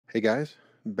Hey guys,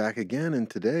 back again, and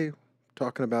today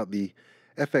talking about the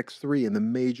FX3 and the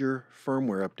major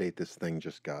firmware update this thing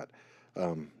just got.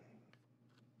 Um,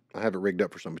 I have it rigged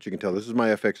up for some, but you can tell this is my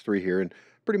FX3 here, and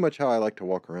pretty much how I like to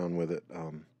walk around with it.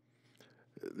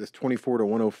 This 24 to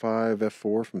 105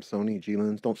 f4 from Sony G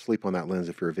lens. Don't sleep on that lens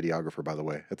if you're a videographer, by the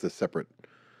way. That's a separate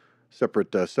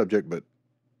subject, but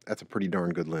that's a pretty darn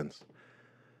good lens,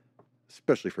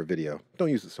 especially for video. Don't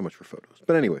use it so much for photos.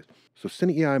 But anyways, so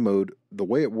CINE EI mode, the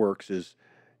way it works is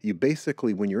you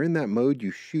basically, when you're in that mode,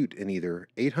 you shoot in either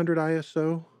 800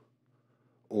 ISO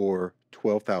or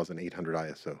 12,800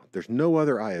 ISO. There's no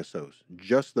other ISOs,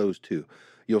 just those two.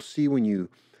 You'll see when you,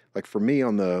 like for me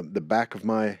on the back of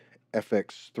my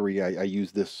FX3, I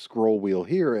use this scroll wheel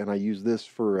here, and I use this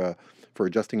for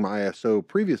adjusting my ISO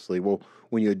previously. Well,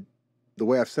 the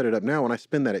way I've set it up now, when I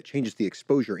spin that, it changes the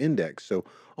exposure index. So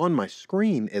on my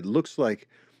screen, it looks like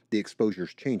the exposure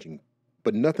is changing,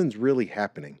 but nothing's really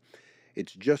happening.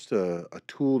 It's just a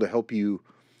tool to help you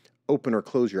open or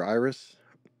close your iris.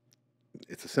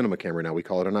 It's a cinema camera now. We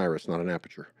call it an iris, not an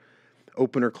aperture.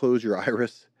 Open or close your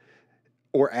iris,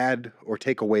 or add or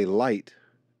take away light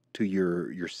to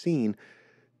your scene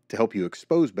to help you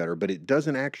expose better, but it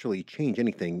doesn't actually change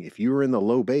anything. If you were in the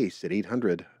low base at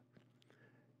 800,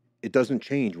 it doesn't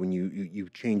change when you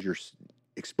change your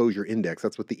exposure index.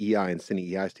 That's what the EI and CINE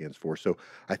EI stands for. So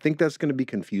I think that's going to be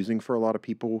confusing for a lot of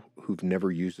people who've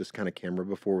never used this kind of camera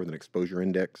before with an exposure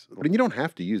index. But you don't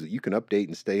have to use it. You can update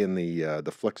and stay in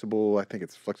the flexible, I think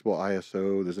it's flexible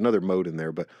ISO. There's another mode in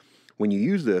there, but when you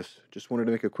use this, just wanted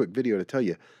to make a quick video to tell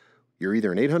you, you're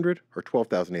either an 800 or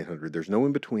 12,800. There's no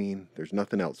in between. There's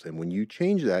nothing else. And when you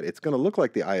change that, it's going to look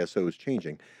like the ISO is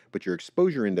changing, but your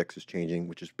exposure index is changing,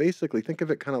 which is basically, think of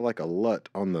it kind of like a LUT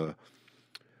on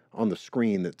the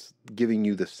screen that's giving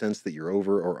you the sense that you're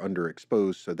over or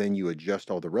underexposed. So then you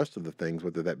adjust all the rest of the things,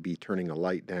 whether that be turning a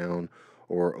light down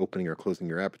or opening or closing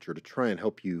your aperture, to try and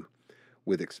help you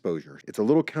with exposure. It's a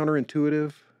little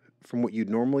counterintuitive from what you'd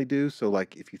normally do. So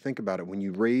like if you think about it, when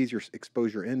you raise your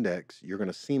exposure index, you're going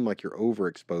to seem like you're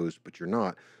overexposed, but you're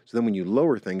not. So then when you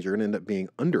lower things, you're going to end up being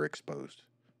underexposed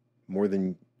more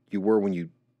than you were when you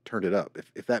turned it up,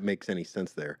 if that makes any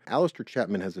sense there. Alistair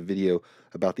Chapman has a video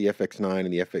about the FX9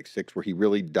 and the FX6 where he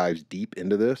really dives deep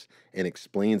into this and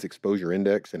explains exposure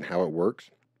index and how it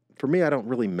works. For me, I don't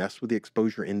really mess with the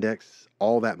exposure index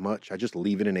all that much. I just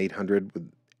leave it in 800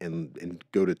 and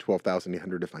go to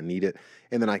 12,800 if I need it,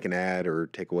 and then I can add or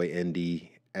take away ND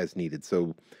as needed.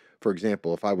 So, for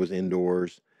example, if I was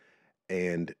indoors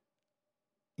and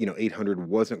 800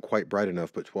 wasn't quite bright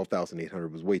enough, but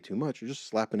 12,800 was way too much, you just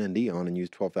slap an ND on and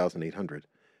use 12,800.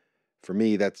 For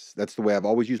me, that's the way I've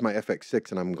always used my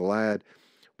FX6, and I'm glad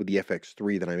with the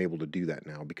FX3 that I'm able to do that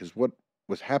now, because what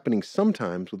was happening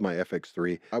sometimes with my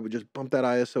FX3, I would just bump that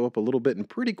ISO up a little bit, and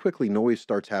pretty quickly noise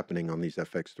starts happening on these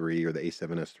FX3 or the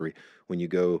A7S3 when you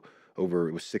go over,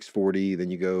 it was 640,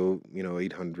 then you go,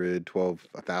 800, 12,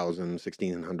 1000,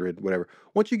 1600, whatever.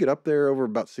 Once you get up there over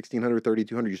about 1600,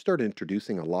 3200, you start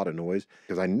introducing a lot of noise,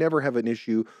 because I never have an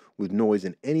issue with noise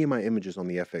in any of my images on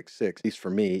the FX6. At least for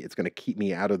me, it's going to keep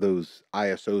me out of those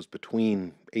ISOs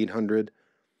between 800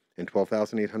 and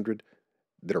 12,800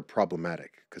 that are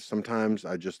problematic, because sometimes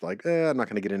I just like, I'm not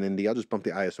going to get an ND. I'll just bump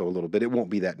the ISO a little bit. It won't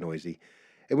be that noisy.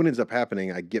 And what ends up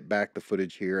happening, I get back the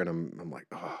footage here, and I'm like,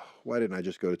 oh, why didn't I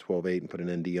just go to 12.8 and put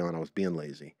an ND on? I was being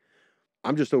lazy.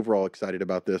 I'm just overall excited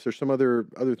about this. There's some other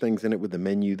things in it with the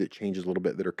menu that changes a little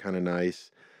bit that are kind of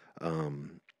nice.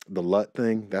 The LUT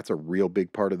thing, that's a real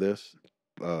big part of this,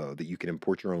 that you can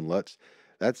import your own LUTs.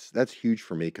 That's huge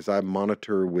for me, because I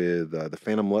monitor with the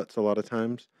Phantom LUTs a lot of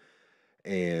times,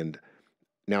 and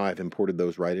now I've imported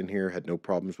those right in here, had no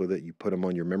problems with it. You put them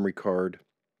on your memory card.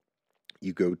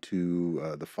 You go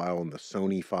to the file in the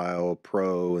Sony file,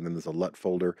 Pro, and then there's a LUT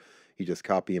folder. You just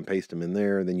copy and paste them in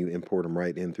there, and then you import them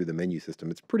right in through the menu system.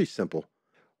 It's pretty simple.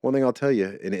 One thing I'll tell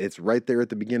you, and it's right there at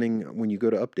the beginning when you go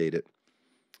to update it,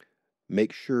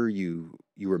 make sure you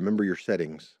remember your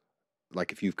settings.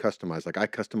 Like if you've customized, like I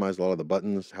customize a lot of the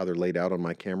buttons, how they're laid out on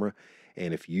my camera,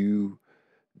 and if you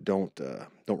don't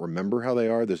remember how they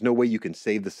are, there's no way you can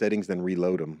save the settings then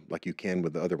reload them like you can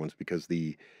with the other ones, because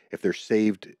if they're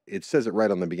saved, it says it right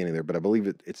on the beginning there, but I believe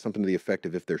it's something to the effect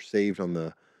of, if they're saved on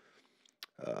the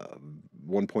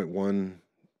 1.1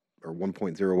 or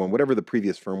 1.01, whatever the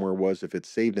previous firmware was, if it's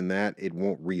saved in that, it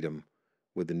won't read them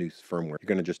with the new firmware. You're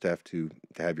going to just have to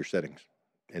have your settings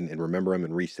and remember them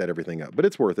and reset everything up. But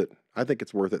it's worth it. I think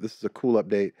it's worth it. This is a cool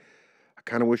update. I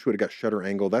kind of wish we would have got shutter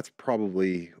angle. That's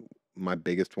probably my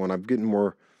biggest one. I'm getting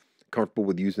more comfortable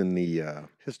with using the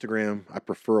histogram. I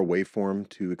prefer a waveform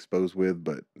to expose with,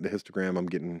 but the histogram I'm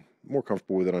getting more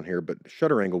comfortable with it on here. But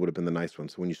shutter angle would have been the nice one,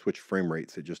 so when you switch frame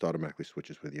rates, it just automatically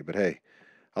switches with you. But hey,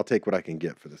 I'll take what I can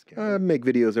get for this camera. I make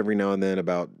videos every now and then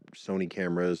about Sony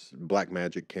cameras,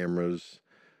 Blackmagic cameras,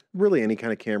 really any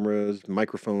kind of cameras,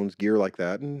 microphones, gear like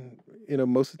that. And,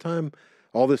 most of the time,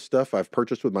 all this stuff I've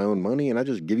purchased with my own money, and I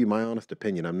just give you my honest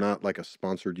opinion. I'm not like a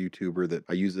sponsored YouTuber that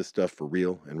I use this stuff for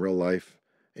real in real life.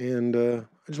 And I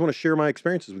just want to share my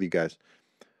experiences with you guys.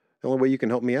 The only way you can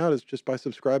help me out is just by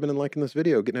subscribing and liking this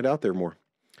video, getting it out there more.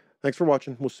 Thanks for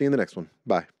watching. We'll see you in the next one.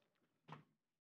 Bye.